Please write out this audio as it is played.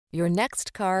Your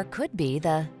next car could be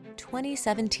the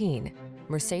 2017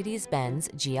 Mercedes-Benz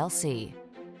GLC.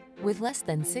 With less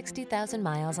than 60,000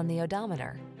 miles on the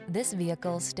odometer, this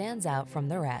vehicle stands out from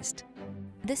the rest.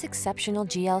 This exceptional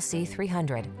GLC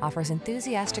 300 offers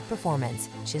enthusiastic performance,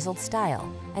 chiseled style,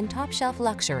 and top-shelf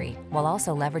luxury, while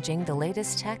also leveraging the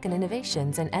latest tech and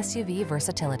innovations in SUV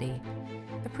versatility.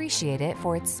 Appreciate it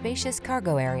for its spacious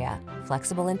cargo area,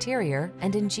 flexible interior,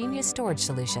 and ingenious storage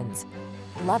solutions.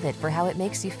 Love it for how it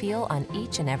makes you feel on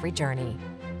each and every journey.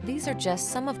 These are just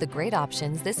some of the great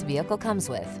options this vehicle comes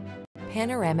with: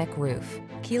 panoramic roof,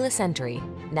 keyless entry,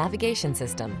 navigation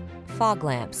system, fog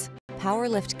lamps, power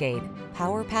liftgate,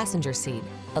 power passenger seat,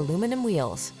 aluminum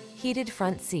wheels, heated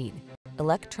front seat,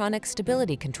 electronic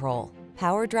stability control,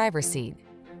 power driver seat.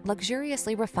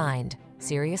 Luxuriously refined,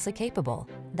 seriously capable.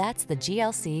 That's the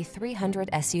GLC 300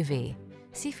 SUV.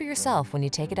 See for yourself when you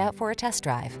take it out for a test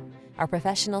drive. Our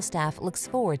professional staff looks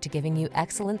forward to giving you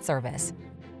excellent service.